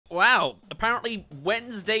Wow, apparently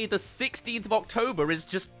Wednesday the 16th of October is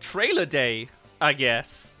just trailer day, I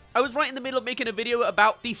guess. I was right in the middle of making a video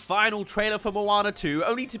about the final trailer for Moana 2,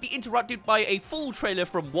 only to be interrupted by a full trailer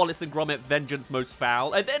from Wallace & Gromit Vengeance Most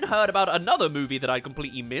Foul. I then heard about another movie that I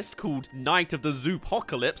completely missed called Night of the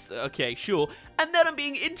Zoopocalypse. Okay, sure. And then I'm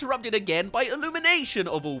being interrupted again by Illumination,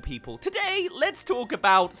 of all people. Today, let's talk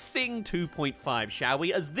about Sing 2.5, shall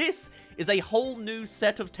we? As this is a whole new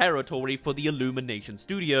set of territory for the Illumination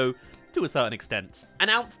studio, to a certain extent.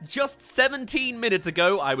 Announced just 17 minutes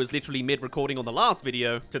ago, I was literally mid-recording on the last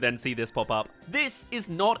video to then see this pop up. This is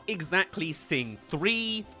not exactly Sing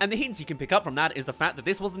 3, and the hints you can pick up from that is the fact that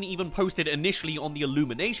this wasn't even posted initially on the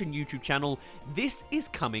Illumination YouTube channel. This is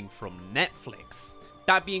coming from Netflix.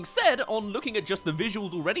 That being said, on looking at just the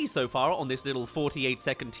visuals already so far on this little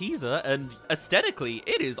 48-second teaser, and aesthetically,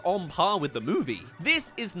 it is on par with the movie.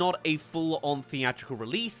 This is not a full-on theatrical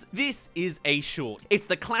release, this is a short. It's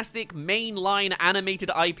the classic mainline animated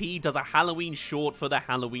IP does a Halloween short for the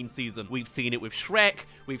Halloween season. We've seen it with Shrek,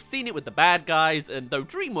 we've seen it with the bad guys, and though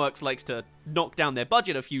DreamWorks likes to knock down their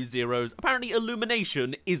budget a few zeros, apparently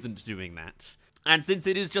Illumination isn't doing that. And since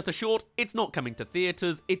it is just a short, it's not coming to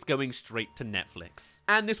theaters, it's going straight to Netflix.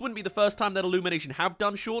 And this wouldn't be the first time that Illumination have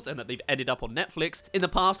done shorts and that they've ended up on Netflix. In the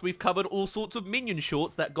past, we've covered all sorts of Minion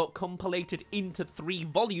shorts that got compilated into 3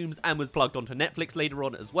 volumes and was plugged onto Netflix later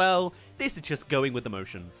on as well. This is just going with the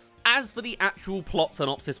motions. As for the actual plot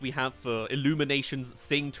synopsis we have for Illuminations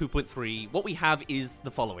Sing 2.3, what we have is the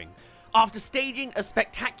following. After staging a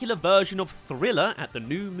spectacular version of Thriller at the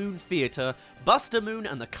New Moon Theatre, Buster Moon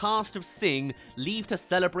and the cast of Sing leave to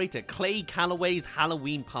celebrate at Clay Calloway's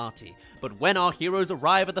Halloween party. But when our heroes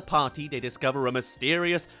arrive at the party, they discover a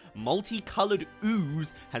mysterious, multicolored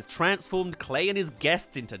ooze has transformed Clay and his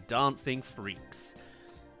guests into dancing freaks.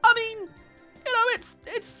 I mean, you know,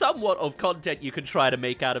 it's somewhat of content you can try to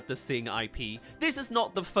make out of the Sing IP. This is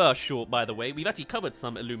not the first short, by the way. We've actually covered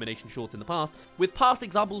some Illumination shorts in the past, with past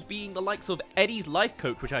examples being the likes of Eddie's Life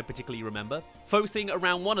Coach, which I particularly remember, focusing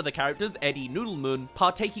around one of the characters, Eddie Noodlemoon,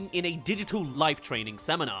 partaking in a digital life training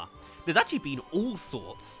seminar. There's actually been all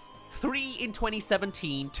sorts. 3 in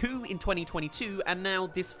 2017, 2 in 2022, and now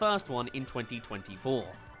this first one in 2024.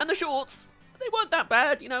 And the shorts, they weren't that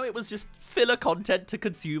bad, you know, it was just filler content to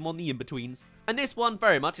consume on the in-betweens. And this one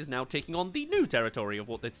very much is now taking on the new territory of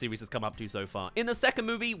what the series has come up to so far. In the second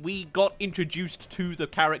movie, we got introduced to the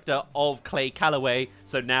character of Clay Calloway,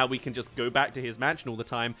 so now we can just go back to his mansion all the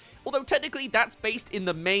time. Although technically that's based in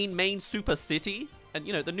the main super city, and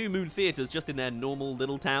you know, the New Moon Theatre's just in their normal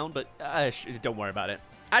little town, but don't worry about it.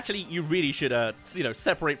 Actually, you really should, you know,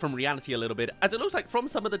 separate from reality a little bit, as it looks like from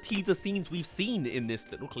some of the teaser scenes we've seen in this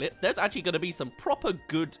little clip, there's actually going to be some proper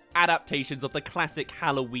good adaptations of the classic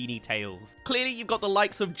Halloween-y tales. Clearly, you've got the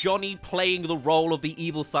likes of Johnny playing the role of the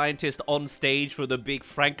evil scientist on stage for the big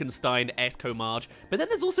Frankenstein-esque homage, but then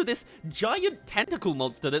there's also this giant tentacle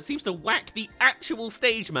monster that seems to whack the actual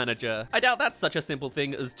stage manager. I doubt that's such a simple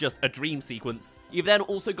thing as just a dream sequence. You've then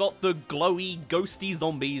also got the glowy, ghosty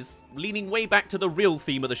zombies, leaning way back to the real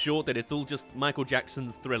theme of the short that it's all just Michael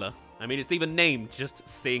Jackson's Thriller. I mean, it's even named just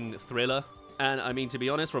Sing Thriller. And I mean, to be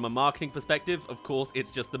honest, from a marketing perspective, of course,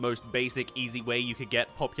 it's just the most basic, easy way you could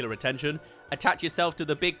get popular attention. Attach yourself to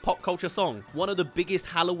the big pop culture song. One of the biggest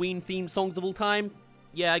Halloween-themed songs of all time?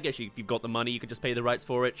 Yeah, I guess if you've got the money, you could just pay the rights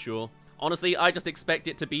for it, sure. Honestly, I just expect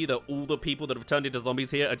it to be that all the people that have turned into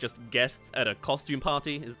zombies here are just guests at a costume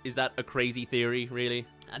party. Is that a crazy theory, really?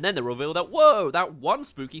 And then they reveal that, whoa, that one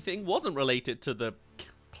spooky thing wasn't related to the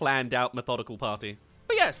planned out methodical party.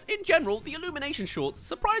 But yes, in general, the Illumination shorts,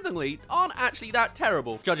 surprisingly, aren't actually that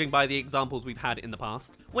terrible, judging by the examples we've had in the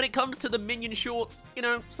past. When it comes to the Minion shorts, you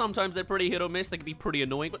know, sometimes they're pretty hit or miss, they can be pretty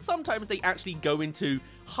annoying, but sometimes they actually go into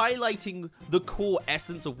highlighting the core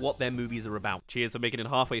essence of what their movies are about. Cheers for making it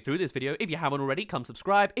halfway through this video. If you haven't already, come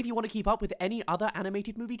subscribe if you want to keep up with any other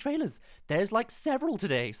animated movie trailers. There's like several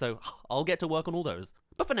today, so I'll get to work on all those.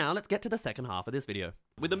 But for now, let's get to the second half of this video.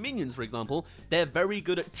 With the Minions, for example, they're very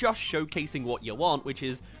good at just showcasing what you want, which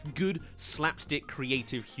is good slapstick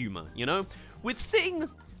creative humor, you know? With Sing,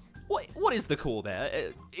 what is the core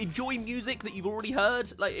there? Enjoy music that you've already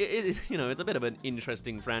heard? Like, you know, it's a bit of an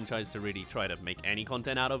interesting franchise to really try to make any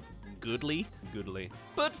content out of. Goodly.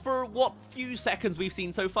 But for what few seconds we've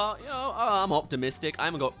seen so far, you know, I'm optimistic. I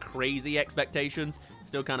haven't got crazy expectations.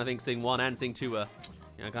 Still kind of think Sing 1 and Sing 2 are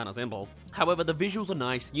kind of simple. However, the visuals are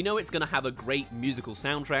nice. You know it's going to have a great musical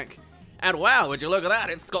soundtrack. And wow, would you look at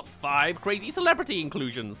that? It's got 5 crazy celebrity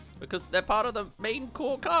inclusions because they're part of the main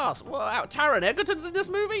core cast. Wow, Taron Egerton's in this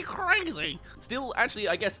movie? Crazy. Still, actually,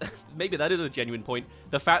 I guess maybe that is a genuine point.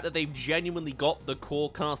 The fact that they've genuinely got the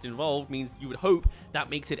core cast involved means you would hope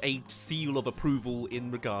that makes it a seal of approval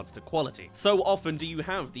in regards to quality. So often do you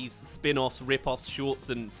have these spin-offs, rip-offs,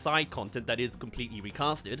 shorts, and side content that is completely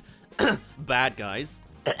recasted. Bad guys.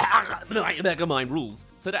 Mega Mind rules.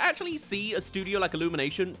 So to actually see a studio like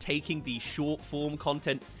Illumination taking the short form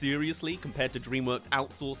content seriously compared to DreamWorks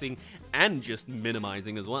outsourcing and just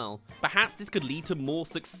minimizing as well, perhaps this could lead to more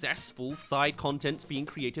successful side content being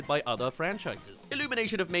created by other franchises.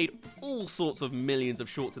 Illumination have made all sorts of millions of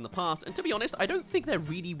shorts in the past, and to be honest, I don't think they're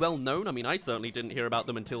really well known. I mean, I certainly didn't hear about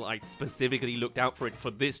them until I specifically looked out for it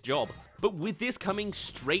for this job. But with this coming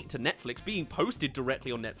straight to Netflix, being posted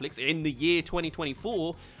directly on Netflix in the year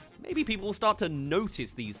 2024, maybe people will start to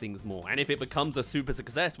notice these things more. And if it becomes a super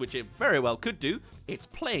success, which it very well could do, it's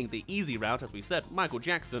playing the easy route, as we said, Michael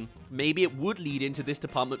Jackson, maybe it would lead into this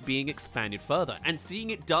department being expanded further and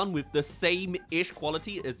seeing it done with the same-ish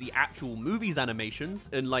quality as the actual movie's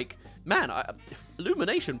animations. And like, man,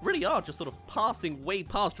 Illumination really are just sort of passing way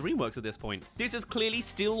past DreamWorks at this point. This is clearly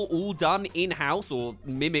still all done in-house or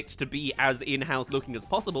mimicked to be as in-house looking as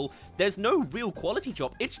possible. There's no real quality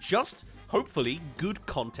job. It's just, hopefully, good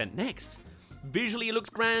content next. Visually, it looks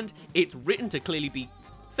grand. It's written to clearly be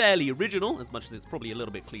fairly original, as much as it's probably a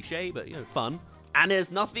little bit cliche, but, you know, fun. And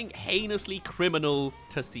there's nothing heinously criminal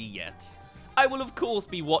to see yet. I will, of course,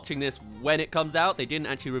 be watching this when it comes out. They didn't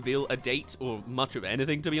actually reveal a date or much of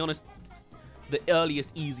anything, to be honest. It's the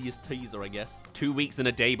earliest, easiest teaser, I guess. 2 weeks and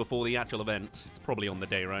a day before the actual event. It's probably on the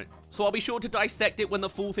day, right? So I'll be sure to dissect it when the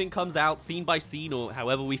full thing comes out, scene by scene, or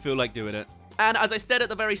however we feel like doing it. And as I said at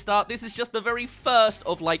the very start, this is just the very first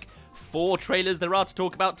of like 4 trailers there are to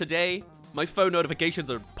talk about today. My phone notifications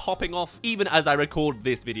are popping off even as I record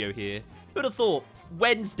this video here. Who'd have thought?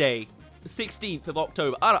 Wednesday, the 16th of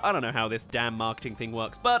October. I don't know how this damn marketing thing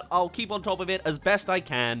works, but I'll keep on top of it as best I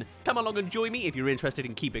can. Come along and join me if you're interested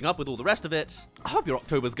in keeping up with all the rest of it. I hope your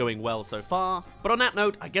October's going well so far. But on that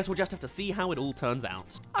note, I guess we'll just have to see how it all turns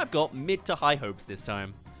out. I've got mid to high hopes this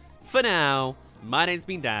time. For now, my name's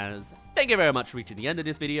been Daz. Thank you very much for reaching the end of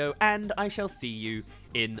this video, and I shall see you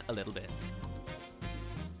in a little bit.